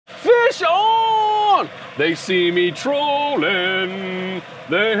fish on. They see me trolling.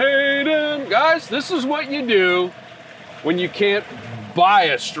 They hating. Guys, this is what you do when you can't buy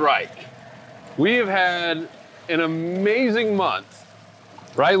a strike. We have had an amazing month,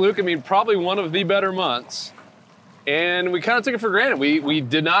 right, Luke? I mean, probably one of the better months. And we kind of took it for granted. We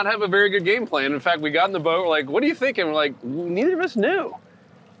did not have a very good game plan. In fact, we got in the boat, we're like, what are you thinking? We're like, neither of us knew.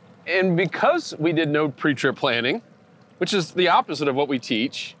 And because we did no pre-trip planning, which is the opposite of what we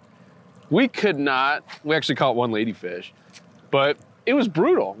teach, we actually caught one ladyfish, but it was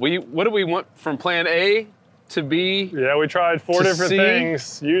brutal. What did we want from plan A to B? Yeah, we tried 4 different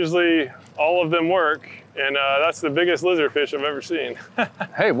things. Usually all of them work. And that's the biggest lizardfish I've ever seen.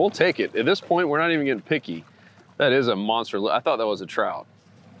 Hey, we'll take it. At this point, we're not even getting picky. That is a monster. I thought that was a trout.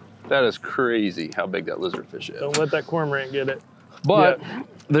 That is crazy how big that lizardfish is. Don't let that cormorant get it. But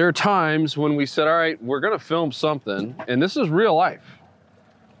there are times when we said, all right, we're gonna film something, and this is real life.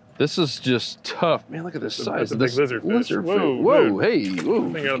 This is just tough. Man, look at this size of this lizardfish. Whoa, hey,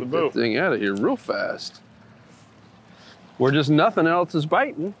 whoa. Thing out of the boat. Get that thing out of here real fast. We're just nothing else is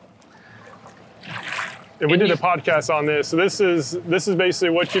biting. And we did a podcast on this. So this is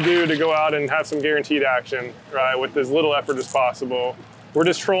basically what you do to go out and have some guaranteed action, right? With as little effort as possible. We're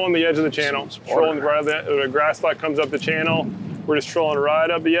just trolling the edge of the channel. Trolling right the grass flat comes up the channel. We're just trolling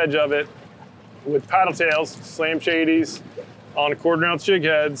right up the edge of it with paddle tails, slam shadies, on 1/4 ounce jig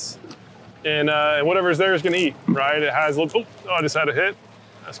heads, and whatever's there is gonna eat, right? It has little, oh, I just had a hit.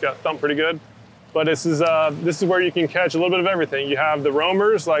 That's got thumped pretty good. But this is where you can catch a little bit of everything. You have the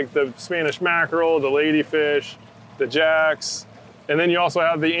roamers, like the Spanish mackerel, the ladyfish, the jacks, and then you also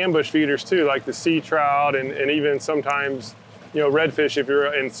have the ambush feeders too, like the sea trout, and even sometimes, redfish if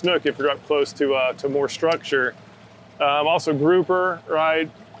you're in snook if you're up close to more structure. Also grouper, right?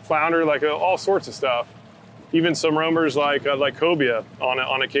 Flounder, like all sorts of stuff. Even some roamers like cobia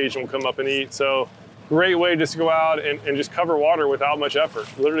on occasion will come up and eat. So great way just to go out and just cover water without much effort.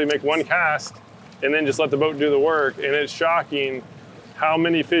 Literally make one cast and then just let the boat do the work. And it's shocking how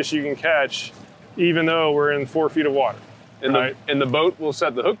many fish you can catch, even though we're in 4 feet of water. And the boat will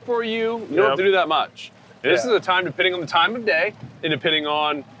set the hook for you. You don't have to do that much. And this is a time, depending on the time of day and depending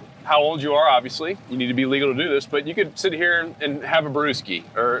on how old you are, obviously. You need to be legal to do this, but you could sit here and have a brewski,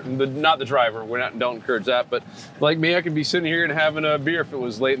 or not the driver, don't encourage that, but like me, I could be sitting here and having a beer if it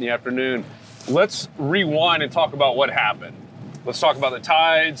was late in the afternoon. Let's rewind and talk about what happened. Let's talk about the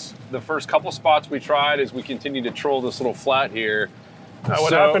tides. The first couple spots we tried as we continue to troll this little flat here.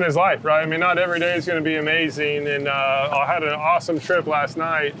 What happened is life, right? I mean, not every day is going to be amazing. And I had an awesome trip last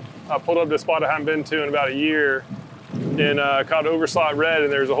night. I pulled up to a spot I haven't been to in about a year and caught overslot red,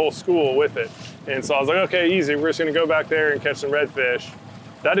 and there's a whole school with it. And so I was like, okay, easy. We're just going to go back there and catch some redfish.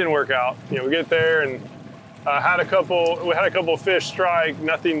 That didn't work out. We get there and we had a couple of fish strike,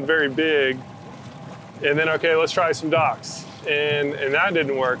 nothing very big. And then, okay, let's try some docks. And that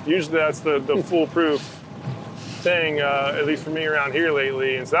didn't work. Usually that's the foolproof thing, at least for me around here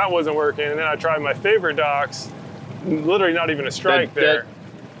lately. And so that wasn't working. And then I tried my favorite docks, literally not even a strike there.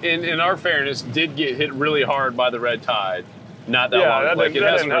 In our fairness, did get hit really hard by the red tide. Not that long, like it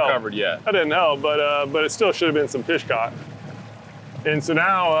hasn't recovered yet. That didn't help, but it still should have been some fish caught. And so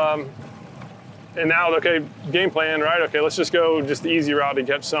now, okay, game plan, right? Okay, let's just go just the easy route to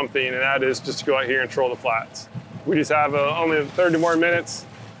catch something, and that is just to go out here and troll the flats. We just have only 30 more minutes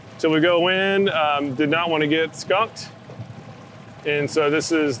till we go in. Did not want to get skunked, and so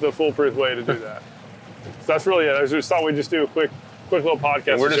this is the foolproof way to do that. So that's really it. I just thought we'd just do a quick little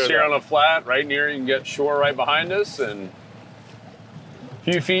podcast. And we're just here on a flat right near, you can get shore right behind us, and a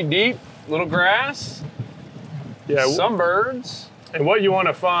few feet deep, little grass, some birds. And what you want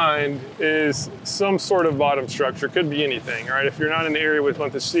to find is some sort of bottom structure. Could be anything, right? If you're not in the area with a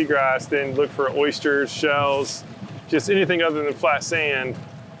bunch of seagrass, then look for oysters, shells, just anything other than flat sand.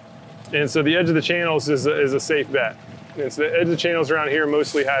 And so the edge of the channels is a safe bet. And so the edge of the channels around here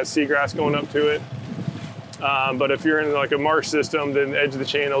mostly has seagrass going up to it. But if you're in like a marsh system, then the edge of the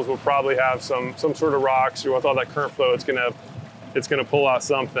channels will probably have some sort of rocks, or with all that current flow, it's gonna pull out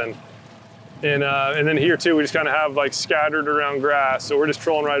something. And then here too, we just kind of have like scattered around grass. So we're just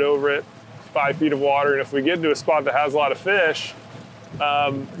trolling right over it, 5 feet of water. And if we get into a spot that has a lot of fish,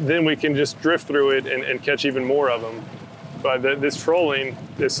 then we can just drift through it and catch even more of them. But this trolling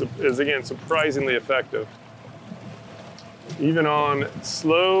is again, surprisingly effective. Even on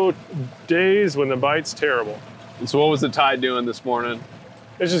slow days when the bite's terrible. And so what was the tide doing this morning?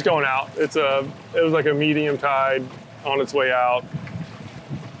 It's just going out. It was like a medium tide on its way out.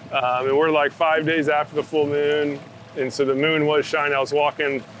 And we're like 5 days after the full moon. And so the moon was shining. I was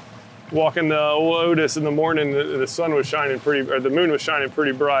walking walking the old Otis in the morning, the sun was shining or the moon was shining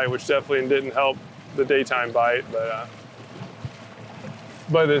pretty bright, which definitely didn't help the daytime bite,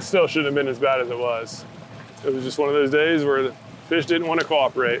 but it still shouldn't have been as bad as it was. It was just one of those days where the fish didn't want to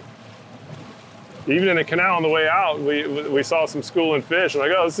cooperate. Even in the canal on the way out, we saw some schooling fish. I'm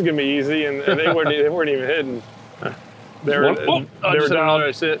like, oh, this is gonna be easy, and they weren't even hidden. They were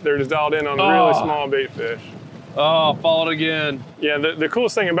just dialed in on really small bait fish. Oh, followed again. Yeah, the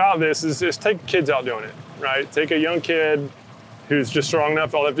coolest thing about this is take kids out doing it, right? Take a young kid who's just strong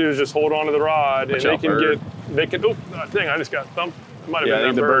enough. All they have to do is just hold on to the rod, and they can. Oh, dang! I just got thumped. Might have been I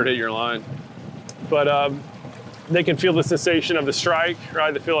think the bird hit your line. But they can feel the sensation of the strike,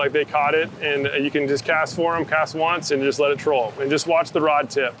 right? They feel like they caught it, and you can just cast for them, cast once, and just let it troll, and just watch the rod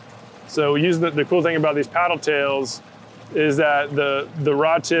tip. So using the cool thing about these paddle tails is that the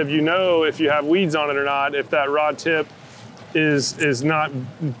rod tip, you know if you have weeds on it or not, if that rod tip is not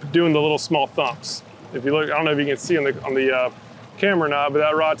doing the little small thumps. If you look, I don't know if you can see on the camera or not, but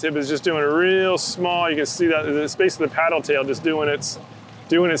that rod tip is just doing a real small, you can see that it's basically the paddle tail just doing its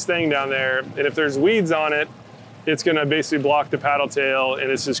thing down there. And if there's weeds on it, it's gonna basically block the paddle tail, and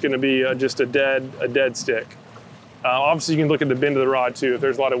it's just gonna be just a dead stick. Obviously you can look at the bend of the rod too. If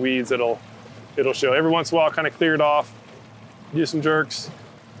there's a lot of weeds, it'll show. Every once in a while, kind of clear it off, do some jerks,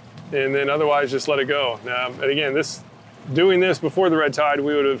 and then otherwise just let it go. And again, doing this before the red tide,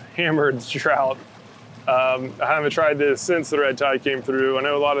 we would have hammered trout. I haven't tried this since the red tide came through. I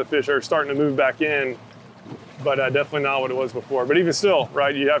know a lot of fish are starting to move back in, but definitely not what it was before. But even still,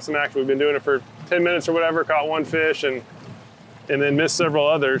 right, you have some action. We've been doing it for 10 minutes or whatever, caught one fish and then missed several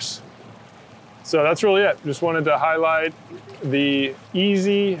others. So that's really it. Just wanted to highlight the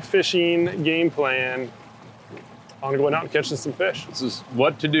easy fishing game plan on going out and catching some fish. This is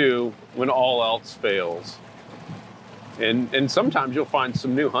what to do when all else fails. And sometimes you'll find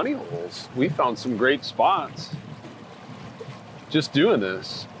some new honey holes. We found some great spots just doing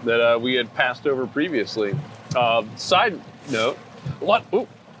this that we had passed over previously. Side note, a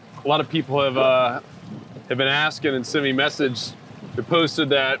lot of people have been asking and sent me messages. We posted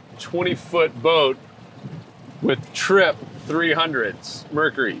that 20-foot boat with Trip 300s,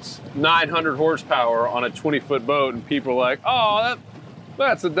 Mercury's, 900 horsepower on a 20-foot boat, and people are like, oh,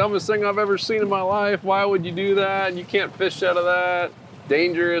 that's the dumbest thing I've ever seen in my life. Why would you do that? You can't fish out of that.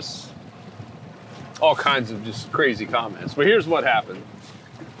 Dangerous. All kinds of just crazy comments. But here's what happened.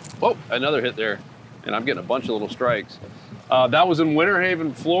 Oh, another hit there. And I'm getting a bunch of little strikes. That was in Winter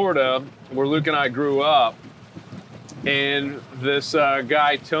Haven, Florida, where Luke and I grew up. And this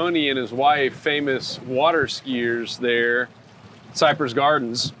guy, Tony, and his wife, famous water skiers there, Cypress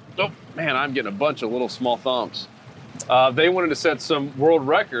Gardens. Oh, man, I'm getting a bunch of little small thumps. They wanted to set some world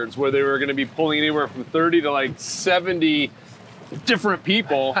records where they were going to be pulling anywhere from 30 to like 70 different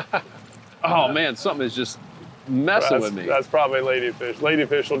people. Oh, man, something is just messing with me. That's probably ladyfish.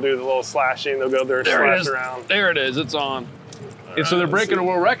 Ladyfish will do the little slashing. They'll go there and slash around. There it is. It's on. And so they're breaking a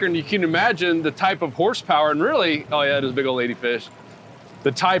world record, and you can imagine the type of horsepower, and really, oh yeah, it is a big old ladyfish.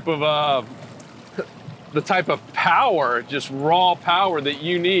 The type of power, just raw power that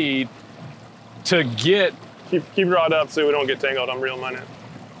you need to get. Keep your rod up so we don't get tangled. I'm reeling mine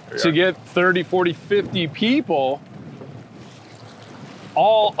in. To get 30, 40, 50 people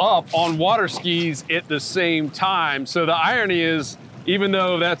all up on water skis at the same time. So the irony is, even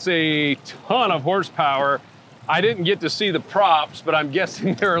though that's a ton of horsepower, I didn't get to see the props, but I'm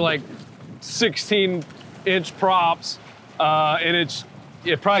guessing there are like 16-inch props, and it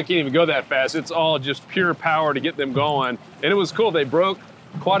probably can't even go that fast. It's all just pure power to get them going. And it was cool. They broke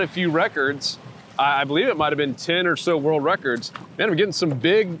quite a few records. I believe it might have been 10 or so world records. Man, I'm getting some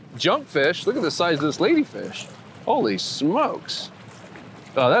big junk fish. Look at the size of this ladyfish. Holy smokes.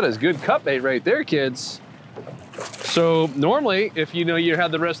 Oh, that is good cut bait right there, kids. So normally, if you know you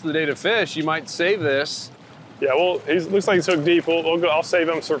had the rest of the day to fish, you might save this. Yeah, well, looks like he's hooked deep. I'll save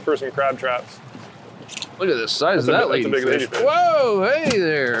him for some crab traps. Look at the size of that ladyfish. Whoa, hey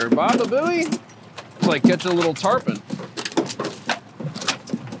there, Baba Booey. It's like catching a little tarpon.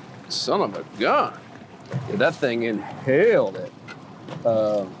 Son of a gun. Yeah, that thing inhaled it.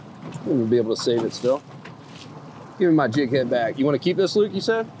 I'm gonna be able to save it still. Give me my jig head back. You want to keep this, Luke, you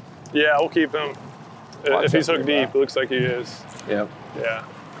said? Yeah, we'll keep him. If he's hooked deep, it looks like he is. Yeah. Yeah.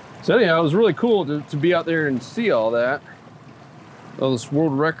 So anyhow, it was really cool to be out there and see all that. All this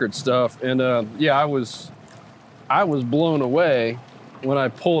world record stuff. And yeah, I was blown away when I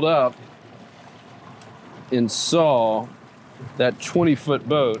pulled up and saw that 20-foot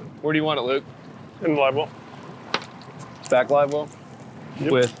boat. Where do you want it, Luke? In the live well. Back live well?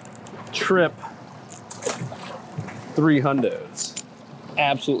 Yep. With Trip 300s.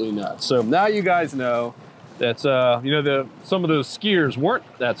 absolutely nuts. So now you guys know that, you know, some of those skiers weren't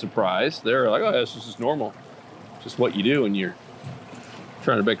that surprised. They're like, oh, this is just normal. Just what you do when you're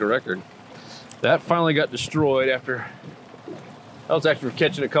trying to break a record. That finally got destroyed after, that was actually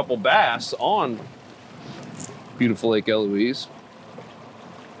catching a couple bass on beautiful Lake Eloise.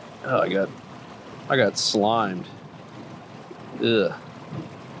 Oh, I got slimed. Ugh.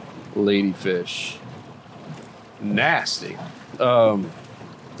 Ladyfish. Nasty.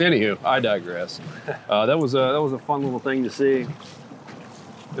 Anywho, I digress. That was a fun little thing to see.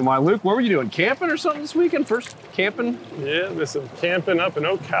 And why, Luke, what were you doing? Camping or something this weekend? First camping? Yeah, there's some camping up in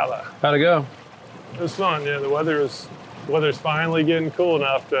Ocala. How'd it go? It was fun. Yeah, the weather's finally getting cool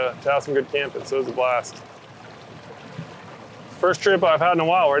enough to have some good camping, so it was a blast. First trip I've had in a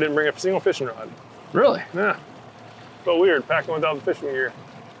while where I didn't bring a single fishing rod. Really? Yeah. Felt weird packing without the fishing gear.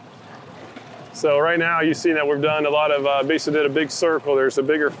 So right now you see that we've done a lot of, basically did a big circle. There's a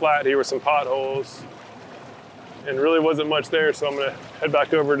bigger flat here with some potholes. And really wasn't much there, so I'm gonna head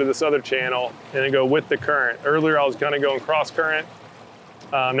back over to this other channel and then go with the current. Earlier I was kind of going cross current.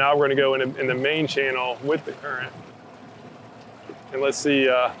 Now we're gonna go in the main channel with the current. And let's see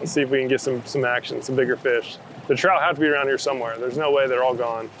if we can get some action, some bigger fish. The trout have to be around here somewhere. There's no way they're all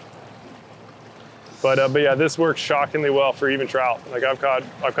gone. But yeah, this works shockingly well for even trout. Like I've caught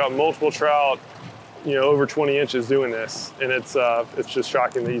multiple trout, you know, over 20 inches doing this, and it's just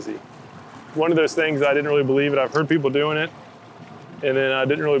shockingly easy. One of those things I didn't really believe it. I've heard people doing it, and then I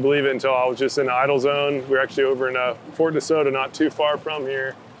didn't really believe it until I was just in the idle zone. We're actually over in Fort DeSoto, not too far from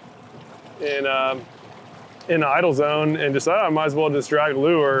here, and in the idle zone, and decided I might as well just drag a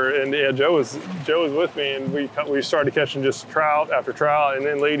lure. And yeah, Joe was with me, and we started catching just trout after trout, and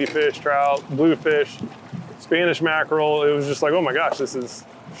then ladyfish, trout, bluefish, Spanish mackerel. It was just like, oh my gosh, this is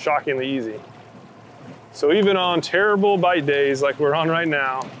shockingly easy. So even on terrible bite days like we're on right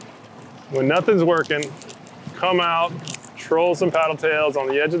now, when nothing's working, come out, troll some paddle tails on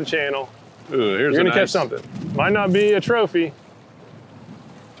the edge of the channel. Ooh, you're gonna catch something. Might not be a trophy.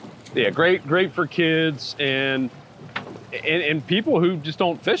 Yeah, great for kids and people who just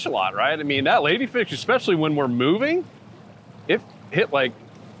don't fish a lot, right? I mean, that ladyfish, especially when we're moving, it hit like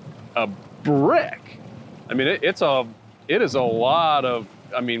a brick. I mean, it is a lot of,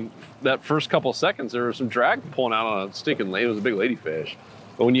 I mean, that first couple seconds, there was some drag pulling out on a stinking lady. It was a big ladyfish.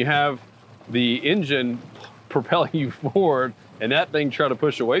 But when you have the engine propelling you forward and that thing trying to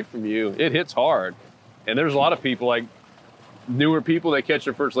push away from you, it hits hard. And there's a lot of people, like newer people, they catch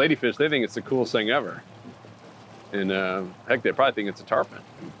their first ladyfish, they think it's the coolest thing ever. And heck, they probably think it's a tarpon.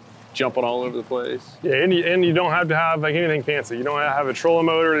 Jumping all over the place. Yeah, and you don't have to have like anything fancy. You don't have to have a trolling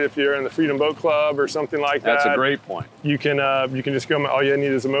motor if you're in the Freedom Boat Club or something like that. That's a great point. You can just go, all you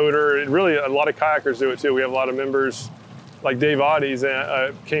need is a motor. It really, a lot of kayakers do it too. We have a lot of members, like Dave Audie's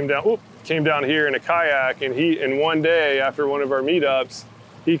came down here in a kayak, and he, in one day after one of our meetups,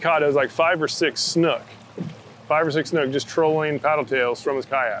 he caught, it was like 5 or 6 snook just trolling paddle tails from his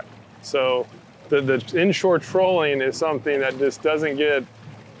kayak. So the inshore trolling is something that just doesn't get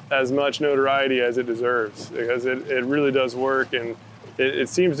as much notoriety as it deserves, because it really does work, and it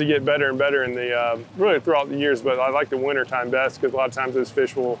seems to get better and better in the really throughout the years. But I like the winter time best, because a lot of times those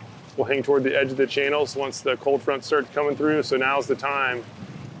fish will hang toward the edge of the channels once the cold front starts coming through. So now's the time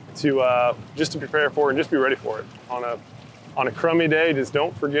to just to prepare for it and just be ready for it. On a crummy day, just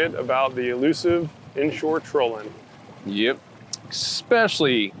don't forget about the elusive inshore trolling. Yep,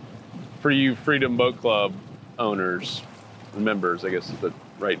 especially for you Freedom Boat Club owners, members, I guess is the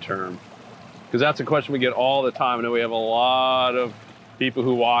right term. Because that's a question we get all the time. I know we have a lot of people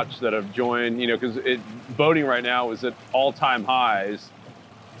who watch that have joined, you know, because boating right now is at all-time highs,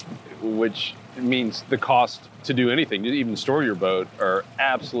 which means the cost to do anything, to even store your boat, are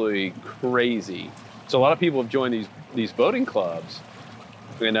absolutely crazy. So a lot of people have joined these boating clubs.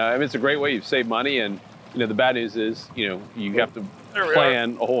 And I mean, it's a great way. You've saved money, and you know, the bad news is, you know, you have to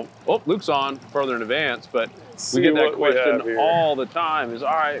plan a whole, oh, Luke's on further in advance, but we get that question all the time is,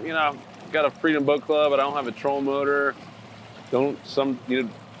 all right, you know, got a Freedom Boat Club, but I don't have a troll motor. You know,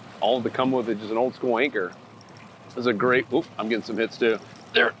 all to come with it, just an old school anchor. This is a great, oh, I'm getting some hits too.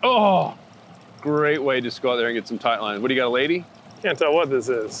 There, oh, great way to just go out there and get some tight lines. What do you got, a lady? Can't tell what this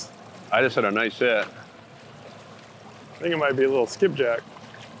is. I just had a nice hit. I think it might be a little skipjack.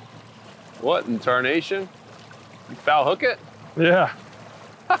 What in tarnation? You foul hook it? Yeah.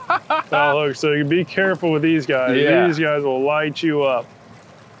 Foul hook. So you be careful with these guys. Yeah. These guys will light you up.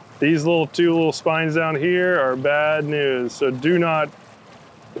 These two little spines down here are bad news. So do not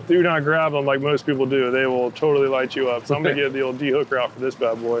grab them like most people do. They will totally light you up. So I'm gonna get the old D-hooker out for this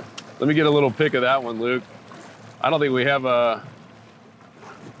bad boy. Let me get a little pic of that one, Luke. I don't think we have a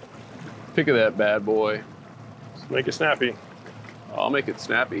pick of that bad boy. Let's make it snappy. I'll make it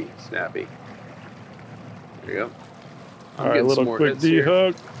snappy. There you go. All right, a little quick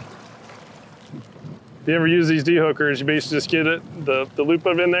D-hook. If you ever use these D-hookers, you basically just get it, the loop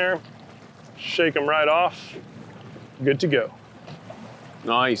of it in there, shake them right off, good to go.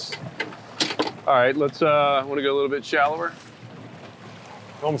 Nice. All right, let's, want to go a little bit shallower?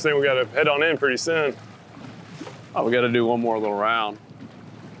 I'm almost saying we got to head on in pretty soon. Oh, we got to do one more little round.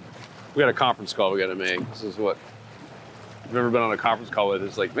 We got a conference call we got to make. This is what I've never been on a conference call with.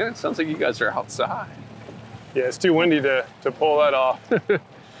 It's like, man, it sounds like you guys are outside. Yeah, it's too windy to pull that off.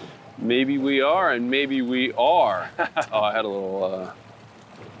 Maybe we are, and maybe we are. Oh, I had a little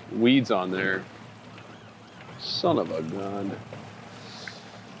weeds on there. Son of a gun.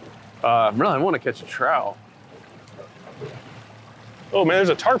 Really, I want to catch a trout. Oh man, there's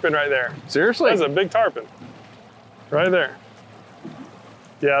a tarpon right there. Seriously? That's a big tarpon. Right there.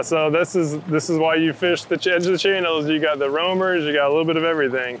 Yeah, so this is why you fish the edge of the channels. You got the roamers, you got a little bit of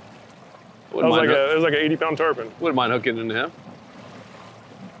everything. It was like an 80-pound tarpon. Wouldn't mind hooking into him.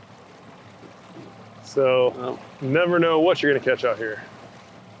 So, never know what you're gonna catch out here.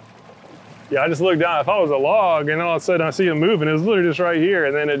 Yeah, I just looked down. I thought it was a log, and all of a sudden I see it moving. It was literally just right here,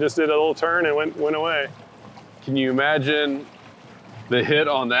 and then it just did a little turn and went away. Can you imagine the hit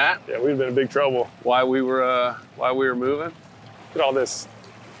on that? Yeah, we'd have been in big trouble. Why we were moving? Look at all this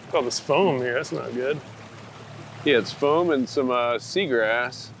foam here. That's not good. Yeah, it's foam and some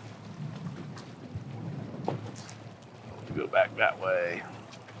seagrass. Go back that way.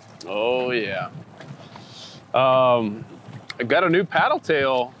 Oh yeah. I got a new paddle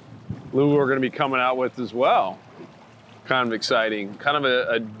tail lure we're going to be coming out with as well. Kind of exciting. Kind of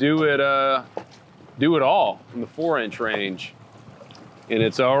a do it all in the 4-inch range. And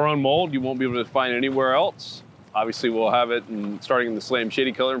it's our own mold. You won't be able to find anywhere else. Obviously, we'll have it starting in the Slam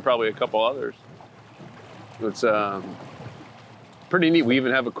Shady color and probably a couple others. It's pretty neat. We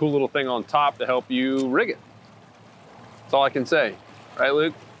even have a cool little thing on top to help you rig it. That's all I can say. Right,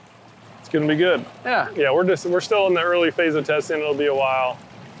 Luke? It's gonna be good. Yeah. Yeah, we're still in the early phase of testing. It'll be a while.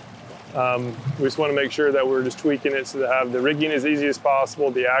 We just want to make sure that we're just tweaking it so to have the rigging as easy as possible,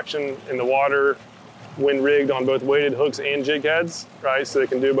 the action in the water when rigged on both weighted hooks and jig heads, right? So they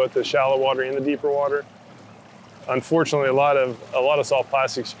can do both the shallow water and the deeper water. Unfortunately, a lot of soft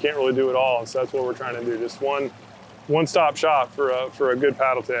plastics, you can't really do it all. And so that's what we're trying to do. Just one-stop shop for a good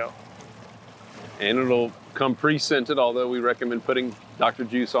paddle tail. And it'll come pre-scented, although we recommend putting Dr.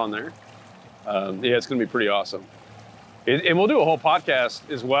 Juice on there. Yeah, it's gonna be pretty awesome. And we'll do a whole podcast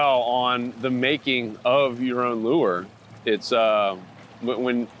as well on the making of your own lure. It's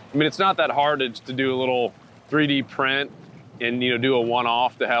it's not that hard to do a little 3D print and do a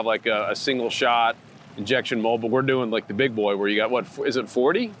one-off to have like a single shot injection mold, but we're doing like the big boy where you got, what is it,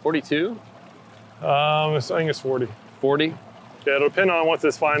 40, 42? I think it's 40. 40? Yeah, it'll depend on once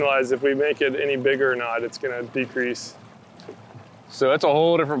it's finalized. If we make it any bigger or not, it's gonna decrease. So that's a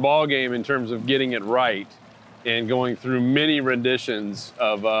whole different ball game in terms of getting it right and going through many renditions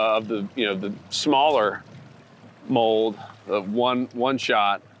of the the smaller mold of one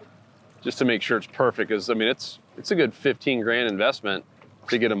shot, just to make sure it's perfect. Because I mean, it's a good 15 grand investment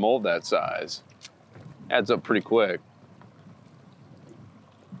to get a mold that size. Adds up pretty quick.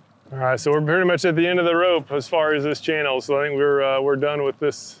 All right, so we're pretty much at the end of the rope as far as this channel. So I think we're done with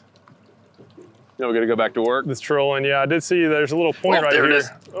this. Now we got to go back to work. This trolling, yeah. I did see there's a little point right there here. It is.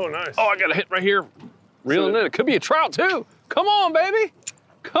 Oh, nice. Oh, I got a hit right here. Reeling in. It could be a trout too. Come on, baby.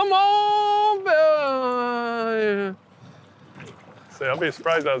 Come on. So I'll be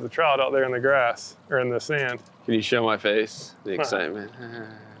surprised that was a trout out there in the grass or in the sand. Can you show my face? The excitement.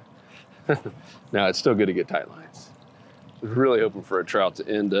 No, it's still good to get tight lines. I was really hoping for a trout to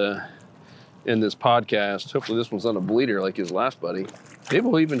end this podcast. Hopefully this one's not a bleeder like his last buddy. Maybe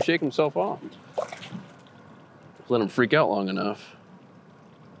he'll even shake himself off. Let him freak out long enough.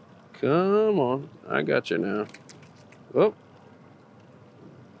 Come on, I got you now. Oh.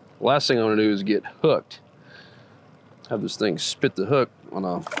 Last thing I want to do is get hooked. Have this thing spit the hook on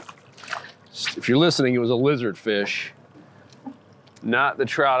a, if you're listening, it was a lizard fish. Not the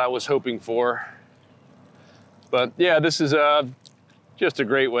trout I was hoping for. But yeah, this is just a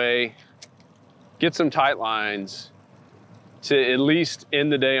great way. Get some tight lines to at least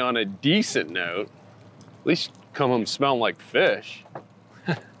end the day on a decent note. At least come home smelling like fish.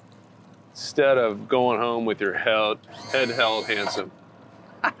 Instead of going home with your head held handsome.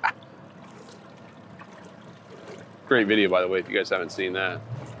 Great video, by the way, if you guys haven't seen that.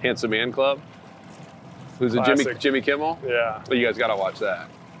 Handsome Man Club. Who's it, Jimmy Kimmel? Yeah. Well, you guys gotta watch that.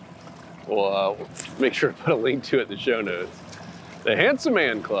 We'll make sure to put a link to it in the show notes. The Handsome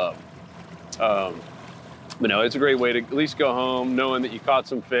Man Club. But no, it's a great way to at least go home knowing that you caught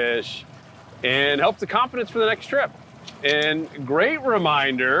some fish and help the confidence for the next trip. And great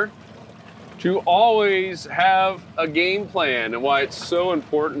reminder to always have a game plan and why it's so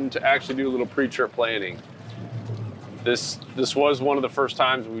important to actually do a little pre-trip planning. This was one of the first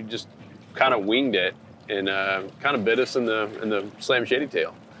times we just kind of winged it and kind of bit us in the slam shady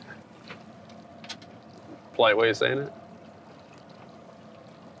tail. Polite way of saying it.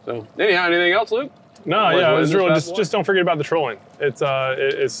 So anyhow, anything else, Luke? No, yeah, it's really just don't forget about the trolling.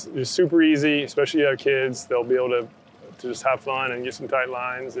 It's super easy, especially if you have kids. They'll be able to just have fun and get some tight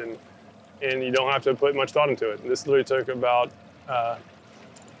lines, and you don't have to put much thought into it. This literally took about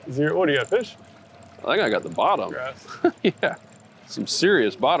what do you got, fish? I think I got the bottom. Grass. Yeah, some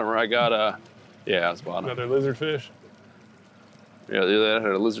serious bottom. Where I got yeah, it's bottom. Another lizardfish. Yeah, that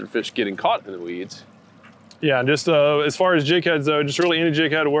had a lizardfish getting caught in the weeds. Yeah, and just as far as jig heads though, just really any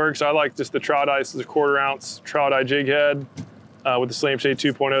jig head works. I like just the trout eye, so it's a 1/4 ounce trout eye jig head with the Slam Shade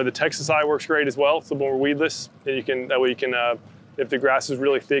 2.0. The Texas eye works great as well. It's a little more weedless, and that way you can, if the grass is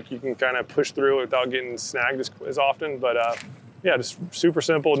really thick, you can kind of push through it without getting snagged as often. But yeah, just super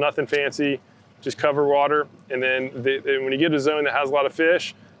simple, nothing fancy. Just cover water, and then when you get a zone that has a lot of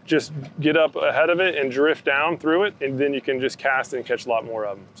fish, just get up ahead of it and drift down through it, and then you can just cast and catch a lot more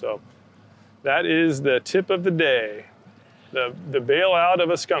of them. So that is the tip of the day, the bailout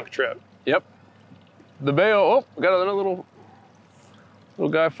of a skunk trip. Yep. The bail. Oh, we got another little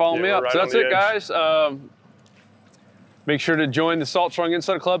guy following me up. Right, so that's it, guys. Make sure to join the Salt Strong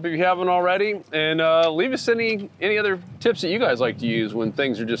Insider Club if you haven't already, and leave us any other tips that you guys like to use when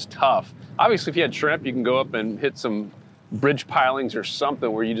things are just tough. Obviously, if you had shrimp, you can go up and hit some bridge pilings or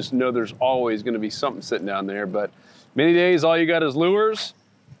something where you just know there's always going to be something sitting down there. But many days, all you got is lures.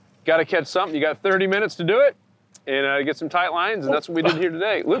 Got to catch something. You got 30 minutes to do it and get some tight lines, and that's what we did here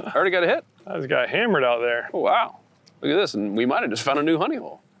today. Luke, I already got a hit. I just got hammered out there. Oh, wow. Look at this, and we might have just found a new honey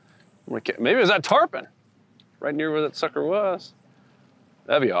hole. Maybe it was that tarpon right near where that sucker was.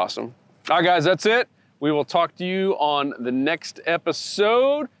 That'd be awesome. All right, guys, that's it. We will talk to you on the next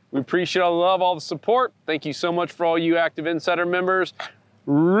episode. We appreciate all the love, all the support. Thank you so much for all you Active Insider members.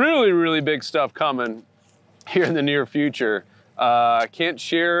 Really, really big stuff coming here in the near future. I can't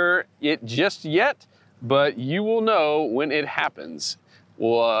share it just yet, but you will know when it happens.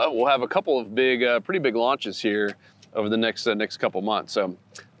 We'll have a couple of pretty big launches here over the next couple months. So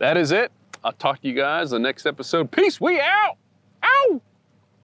that is it. I'll talk to you guys in the next episode. Peace, we out. Ow!